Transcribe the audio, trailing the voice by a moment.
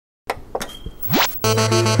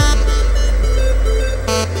Welcome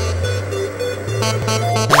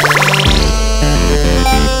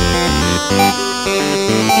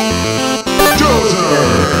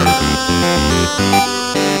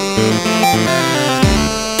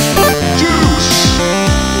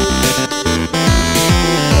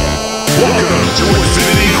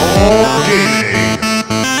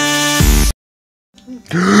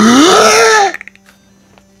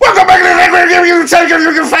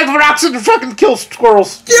back to fight for rocks and fucking kill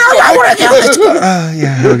squirrels. Yeah, I want to kill squirrels.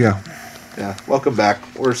 Yeah, here we go. Yeah, welcome back.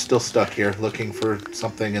 We're still stuck here looking for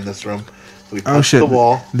something in this room. We Oh touched shit! the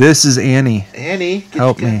wall. This is Annie. Annie,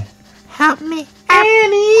 Help me. Help me.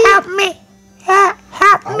 Annie, Help me. Help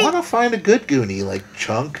I me. want to find a good Goonie like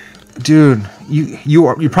Chunk. Dude,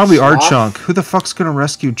 you probably are Sloth? Chunk. Who the fuck's gonna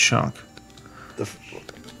rescue Chunk?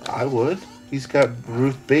 I would. He's got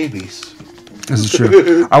Ruth babies. This is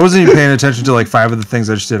true. I wasn't even paying attention to like 5 of the things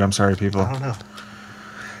I just did. I'm sorry, people. I don't know.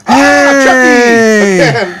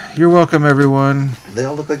 Hey! Chucky! You're welcome, everyone. They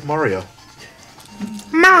all look like Mario.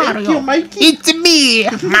 Mario. Thank you, Mikey. It's me,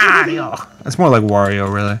 Mario. That's more like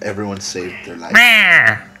Wario, really. Everyone saved their life.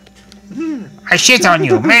 Meh. I shit on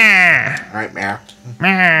you. Meh. All right, Mare.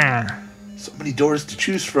 Meh. So many doors to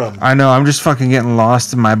choose from. I know. I'm just fucking getting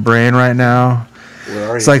lost in my brain right now. Where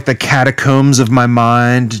are It's you? like the catacombs of my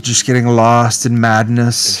mind, just getting lost in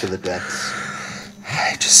madness. Into the depths.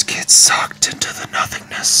 I just get sucked into the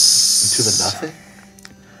nothingness. Into the nothing?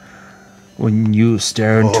 When you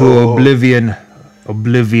stare into Oh. oblivion,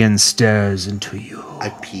 oblivion stares into you. I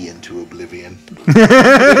pee into oblivion.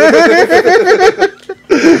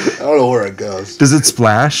 I don't know where it goes. Does it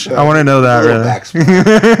splash? I want to know that, A little really.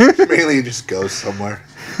 backsplash. Mainly it just goes somewhere.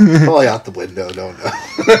 Probably out the window, don't know.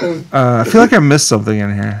 I feel like I missed something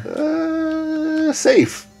in here.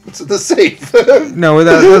 Safe. What's in the safe? No,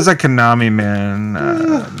 that was a Konami man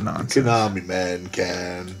nonsense. Konami man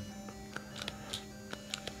can.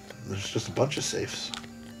 There's just a bunch of safes.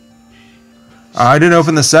 I didn't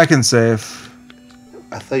open the second safe.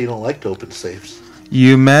 I thought you don't like to open safes.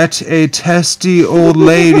 You met a testy old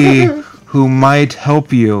lady who might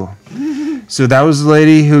help you. So that was the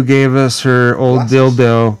lady who gave us her old Glasses.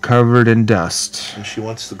 dildo covered in dust. And she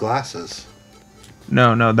wants the glasses.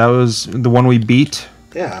 No, that was the one we beat.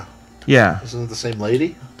 Yeah. Yeah. Isn't it the same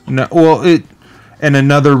lady? No, well, in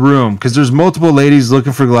another room, because there's multiple ladies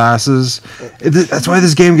looking for glasses. That's why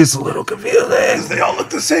this game gets a little confusing. They all look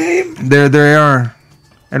the same. There they are.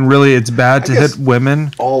 And really, it's bad to hit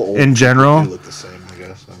women All old in people general. do look the same, I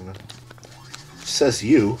guess. I don't know. Says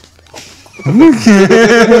you.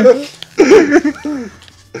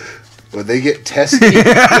 When they get testy,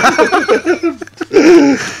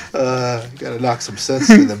 gotta knock some sense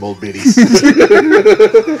into them old biddies.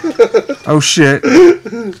 Oh shit.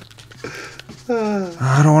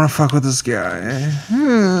 I don't want to fuck with this guy.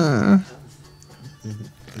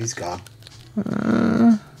 He's gone.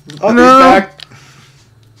 No. He's back.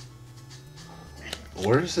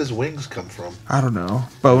 Where does his wings come from? I don't know.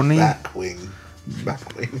 Bony? Back wing.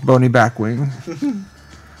 Back wing. Bony back wing.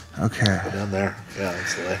 Okay. Go down there. Yeah,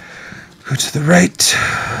 that's the way. Go to the right.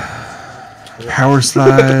 Power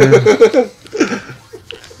slide.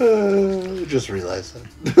 Just realized that.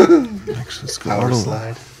 Next, let's go Power all the way.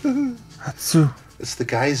 slide. Hatsu. It's the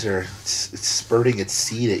geyser. It's spurting its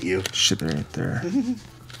seed at you. Shit, they're right there.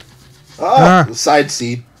 Oh, side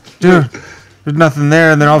seed. Dude, there's nothing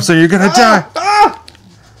there, and then all of a sudden you're gonna die. Ah!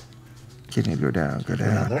 You need to go down, go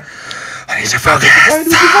Down down. there. I need to focus.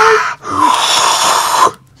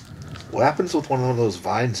 What happens with one of those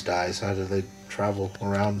vines dies? How do they travel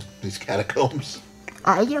around these catacombs?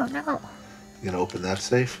 I don't know. You gonna open that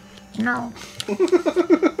safe? No.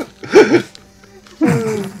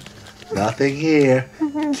 Nothing here.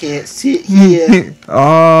 Can't sit here.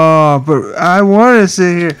 Oh, but I want to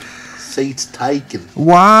sit here. Seat's taken.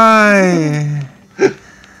 Why?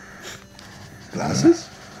 Glasses?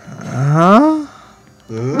 Huh?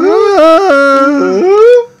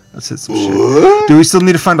 Let's hit some shit. Do we still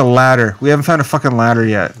need to find a ladder? We haven't found a fucking ladder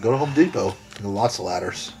yet. Go to Home Depot. There are lots of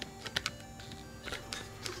ladders.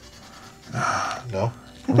 No?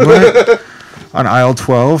 What? On aisle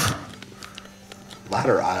 12?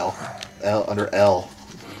 Ladder aisle. L under L.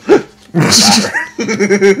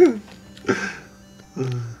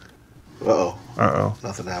 Uh-oh. Uh-oh.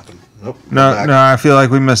 Nothing happened. Nope. No, Back. no, I feel like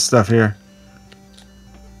we missed stuff here.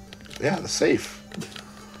 Yeah, the safe.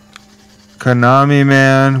 Konami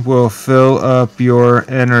Man will fill up your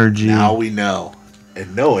energy. Now we know.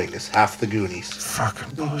 And knowing is half the Goonies.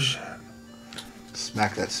 Fucking bullshit.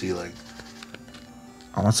 Smack that ceiling.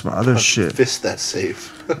 I want some other shit. Fist that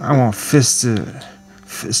safe. I want fist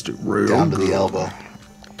it real Down to good. the elbow.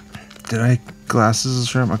 Did I glasses the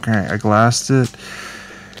shrimp? Okay, I glassed it.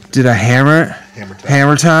 Did I hammer it? Hammer time.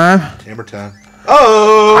 Hammer time? Hammer time.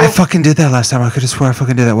 Oh! I fucking did that last time. I could have swore I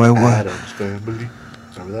fucking did that. Wait, what? Adam's family.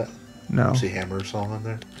 Remember that? No. See Hammer song on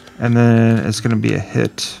there? And then it's gonna be a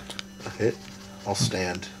hit. A hit? I'll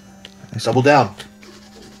stand. Double down.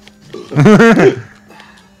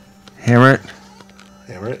 Hammer it.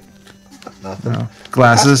 Hammer it. Nothing. No.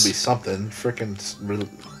 Glasses. Has to be something. Freaking.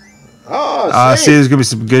 Oh, see, there's gonna be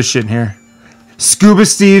some good shit in here. Scuba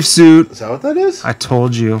Steve suit. Is that what that is? I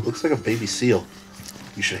told you. Looks like a baby seal.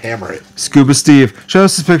 You should hammer it. Scuba Steve. Show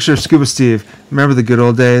us this picture of Scuba Steve. Remember the good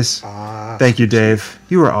old days? Thank you, Dave.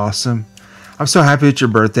 You were awesome. I'm so happy it's your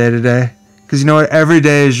birthday today. Because you know what? Every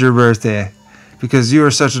day is your birthday. Because you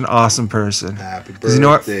are such an awesome person. Happy birthday. Because you know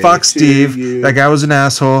what? Fuck Steve. You. That guy was an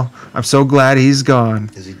asshole. I'm so glad he's gone.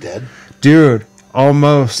 Is he dead? Dude,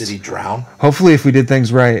 almost. Did he drown? Hopefully if we did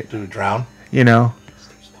things right. Did he drown? You know.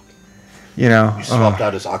 You know. You swapped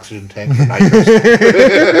out his oxygen tank for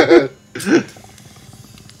nitrous.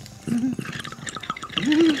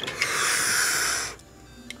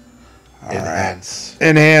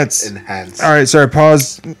 Enhance. All right, sorry,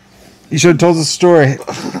 pause. You should have told us the story.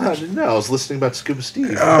 I didn't know. I was listening about Scuba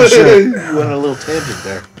Steve. Oh, shit. You went on a little tangent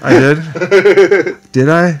there. I did? Did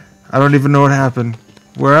I? I don't even know what happened.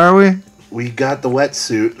 Where are we? We got the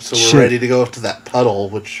wetsuit, so we're Shit. ready to go to that puddle,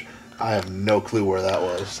 which I have no clue where that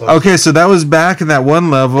was. So Okay, so that was back in that one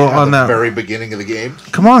level at on the that. very beginning of the game.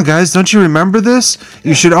 Come on, guys, don't you remember this?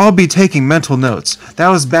 You should all be taking mental notes. That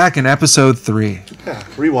was back in episode 3. Yeah,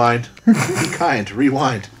 rewind. Be kind.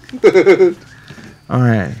 Rewind. All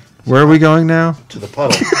right, where are we going now? To the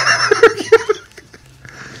puddle.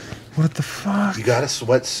 What the fuck? You got a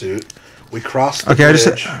sweatsuit. We crossed the Okay,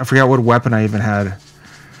 bridge. I forgot what weapon I even had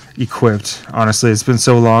equipped. Honestly, it's been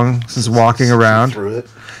so long since walking around. Through it.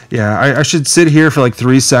 Yeah, I should sit here for like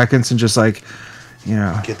 3 seconds and just like, you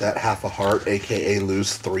know. Get that half a heart, a.k.a.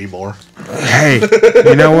 lose 3 more. Hey,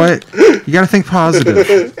 you know what? You gotta think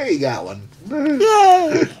positive. Hey, you got one.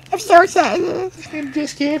 Yay! I'm so excited. I'm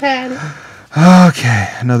just kidding. Okay,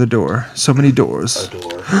 another door. So many doors. A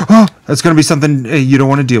door. Oh, that's gonna be something you don't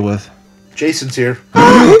want to deal with. Jason's here.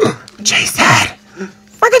 Jason!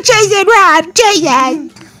 Fucking Jason, Rod!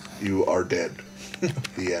 Jason! You are dead.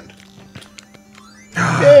 The end.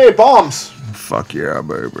 Hey, bombs! Fuck yeah,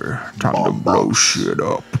 baby. Time to Bomb blow bombs. shit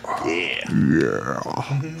up. Yeah. Yeah.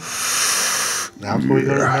 Now can we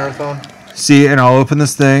go to the marathon? See, and I'll open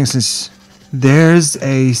this thing since there's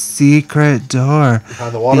a secret door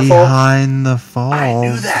Behind the waterfall? behind the falls. I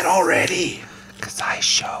knew that already. Because I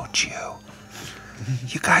showed you.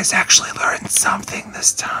 You guys actually learned something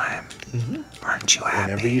this time. Aren't you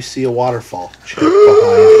happy? Whenever you see a waterfall, check behind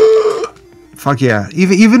it. Fuck yeah.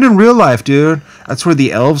 Even in real life, dude. That's where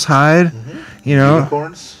the elves hide. You know?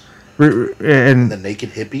 Unicorns? And The naked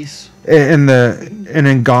hippies? and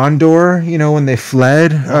in Gondor, you know, when they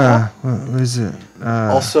fled, what is it?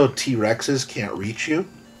 Also, T-Rexes can't reach you.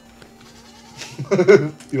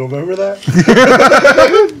 You don't remember that?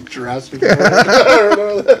 Jurassic Park.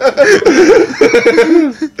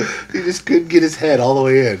 He just couldn't get his head all the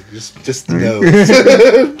way in. Just the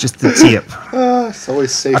nose. Just the tip. It's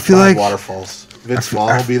always safe I feel behind like- waterfalls. Vince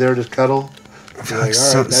Vaughn will be there to cuddle. I feel like,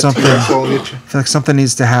 so- all right, that something- T-Rex won't get you. I feel like something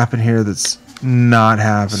needs to happen here that's not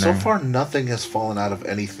happening. So far, nothing has fallen out of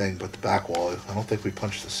anything but the back wall. I don't think we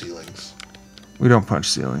punched the ceilings. We don't punch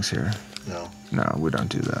ceilings here. No, No, we don't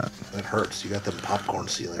do that. that hurts. You got them popcorn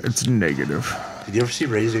ceilings. It's negative. Did you ever see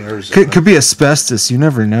Raising Arizona? Could be asbestos. You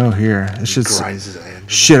never know here. It's He just grinds his hand.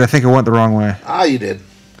 shit. I think I went the wrong way. Ah, you did.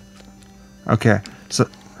 Okay. So,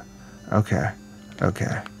 okay.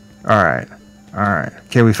 All right.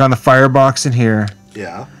 Okay, we found the firebox in here.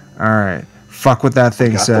 Yeah. All right. Fuck what that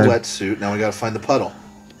thing Got said. the wetsuit. Now we gotta find the puddle.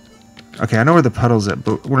 Okay, I know where the puddle's at,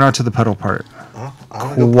 but we're not to the puddle part Huh? I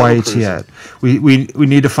wanna go puddle quite cruising. yet. We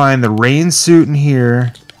need to find the rain suit in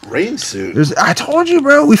here. Rain suit. I told you,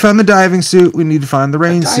 bro. We found the diving suit. We need to find the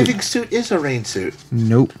rain suit. Diving suit is a rain suit.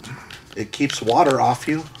 Nope. It keeps water off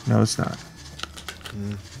you. No, it's not.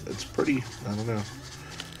 It's pretty. I don't know.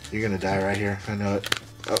 You're gonna die right here. I know it.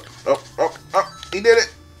 Oh! He did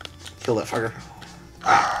it. Kill that fucker.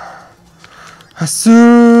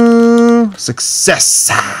 Hasu! Success!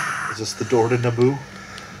 Is this the door to Naboo?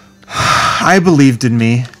 I believed in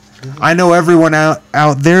me. I know everyone out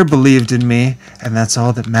there believed in me, and that's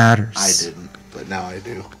all that matters. I didn't, but now I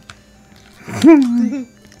do.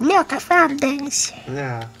 Look, I found things.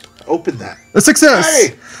 Yeah. Open that. A success!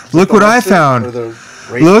 Hey! Look what I Or found. the Look.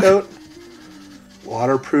 raincoat.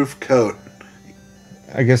 Waterproof coat.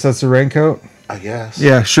 I guess that's a raincoat. I guess.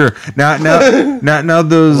 Yeah, sure. Now Unless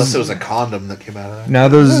those. it was a condom that came out of that. Now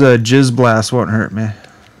those jizz blasts won't hurt me.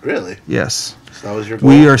 Really? Yes. So that was your goal?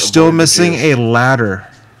 We are still Avoid the missing jizz. a ladder.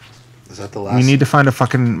 Is that the last? We need to find a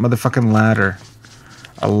fucking motherfucking ladder.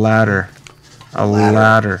 A ladder. A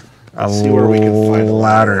ladder. A Let's see where we can find a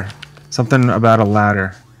ladder. Something about a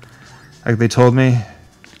ladder. Like they told me,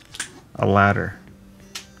 a ladder.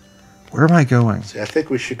 Where am I going? See, I think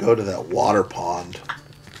we should go to that water pond.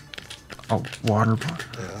 Oh, water pond.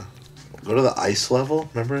 Yeah. Go to the ice level.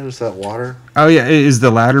 Remember, there's that water. Oh yeah, is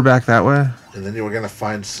the ladder back that way? And then you were gonna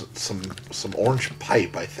find some orange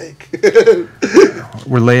pipe. I think.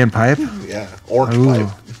 We're laying pipe. Yeah, orange Ooh.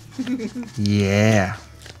 pipe. Yeah.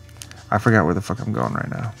 I forgot where the fuck I'm going right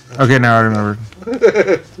now. Okay, now I remember.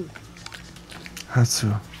 That's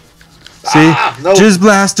who. See, no. Jizz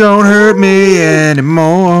blast don't hurt me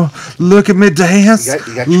anymore. Look at me dance. You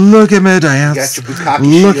got your- Look at me dance. you got your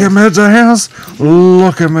bukkake Look at shield. me dance.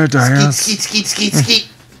 Look at me dance. Skeet, skeet, skeet, skeet, skeet.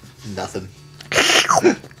 Nothing.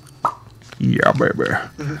 Yeah, baby.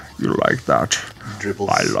 You like that? Dribbles.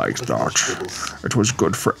 I like Those that. dribbles. It was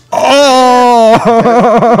good for.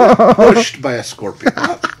 Oh! Pushed by a scorpion.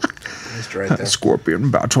 Missed right there. Scorpion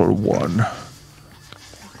battle won.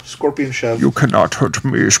 Scorpion shove. You cannot hurt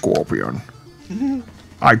me, Scorpion.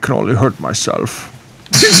 I can only hurt myself.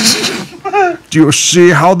 Do you see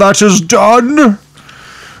how that is done?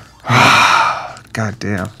 God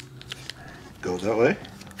damn. Go that way.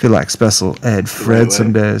 Feel like special Ed Fred way.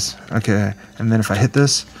 some days. Okay, and then if I hit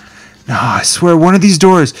this, no, I swear one of these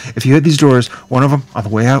doors. If you hit these doors, one of them on the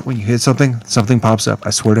way out, when you hit something, something pops up. I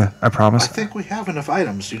swear to, I promise. I think we have enough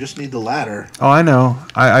items. You just need the ladder. Oh, I know.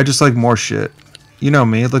 I just like more shit. You know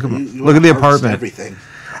me. Look at You look at the wanna harvest apartment. Everything.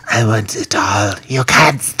 I want it all. You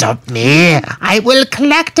can't stop me. I will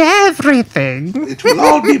collect everything. It will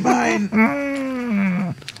all be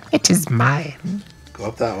mine. It is mine. Go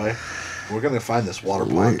up that way. We're gonna find this water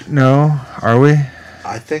pond. Wait, no, are we?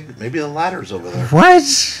 I think maybe the ladder's over there. What?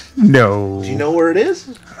 No. Do you know where it is?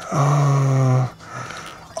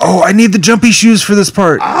 Oh, I need the jumpy shoes for this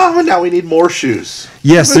part. Ah, now we need more shoes.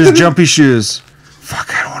 Yes, there's jumpy shoes.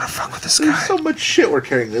 Fuck, I don't want to fuck with this There's guy. so much shit we're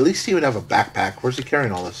carrying. At least he would have a backpack. Where's he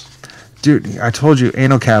carrying all this? Dude, I told you,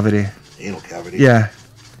 anal cavity. Anal cavity. Yeah.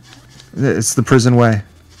 It's the prison way.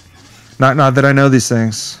 Not that I know these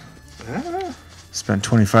things. Ah, Spent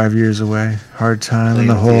 25 years away. Hard time in playing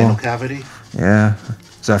the with the anal hole. cavity. Yeah.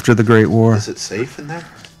 It's after the Great War. Is it safe in there?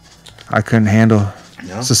 I couldn't handle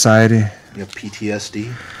No. society. You have PTSD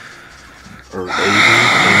or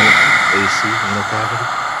AC, anal cavity.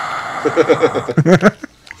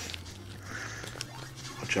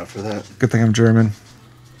 Watch out for that. Good thing I'm German.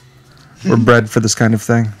 We're bred for this kind of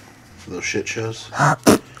thing. For those shit shows. Have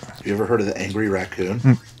you ever heard of the angry raccoon?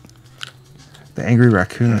 The angry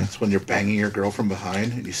raccoon. It's when you're banging your girl from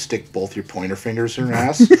behind and you stick both your pointer fingers in her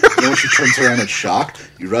ass. And then when she turns around in shock,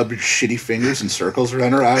 you rub your shitty fingers in circles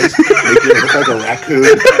around her eyes, make her look like a raccoon,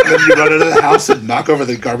 and then you run into the house and knock over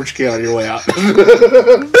the garbage can on your way out.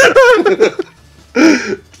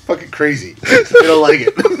 It's fucking crazy. You don't like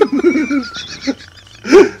it.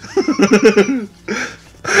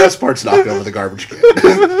 The best part's knock over the garbage can.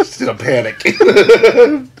 Just in a panic.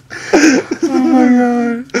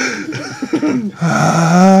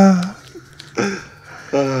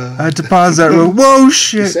 I had to pause that real. Whoa, You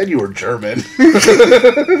shit. said you were German. You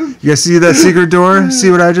guys see that secret door?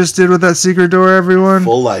 See what I just did with that secret door, everyone?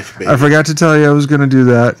 Full life, baby. I forgot to tell you I was going to do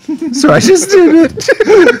that. So I just did it.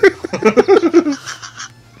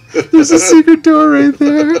 There's a secret door right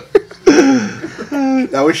there.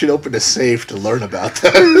 Now we should open a safe to learn about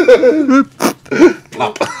that.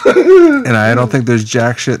 Plop. And I don't think there's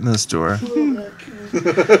jack shit in this door.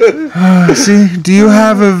 See, do you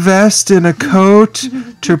have a vest and a coat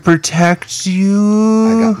to protect I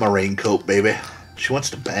you? got my raincoat, baby. She wants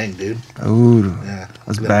to bang, dude. Ooh, Yeah.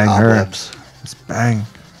 let's Them bang her. cobwebs. Let's bang.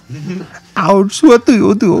 Ouch, what do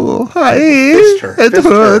you do? Hi, Fist her. it Fist her.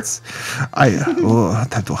 hurts.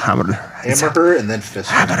 That will hammer. It's Hammer her and then fist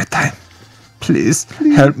her. hammer time. Please,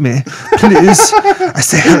 help me. Please. I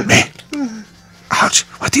say help me. Ouch,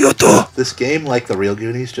 what do you do? This game, like the real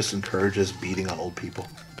Goonies, just encourages beating on old people.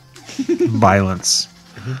 Violence.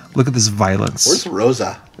 Look at this violence. Where's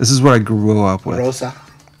Rosa? This is what I grew up with. Rosa.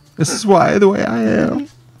 This is why the way I am.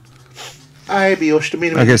 Okay,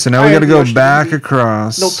 so now we gotta go back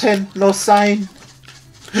across. No pen, no sign.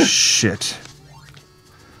 Shit.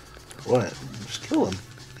 What? Just kill him.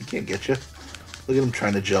 He can't get you. Look at him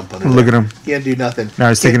trying to jump under Look there. at him. Can't do nothing. Now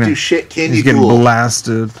he's Can't taking do it. shit. Can He's you getting fool?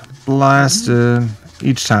 blasted. Blasted.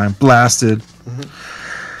 Each time. Blasted.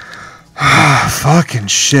 Fucking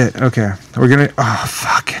shit. Okay. We're gonna. Oh,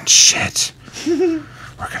 fucking shit.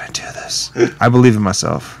 We're gonna do this. I believe in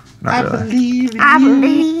myself. Not really. I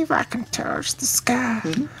believe I can touch the sky.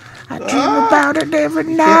 I dream about it every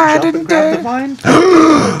night and Grab the day. vine?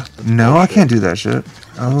 No, I can't do that shit.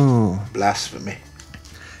 Oh. Blasphemy.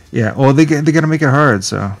 Yeah, well, they gotta make it hard,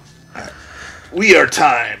 so. We are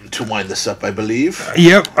time to wind this up, I believe.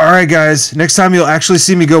 Yep. All right, guys. Next time you'll actually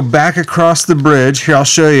see me go back across the bridge. Here, I'll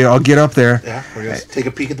show you. I'll get up there. Yeah, we're going to take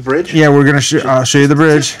a peek at the bridge. Yeah, we're gonna. I'll show you the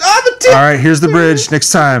bridge. The tip! All right, here's the bridge.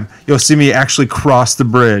 Next time you'll see me actually cross the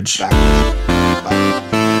bridge. Backwards. Bye.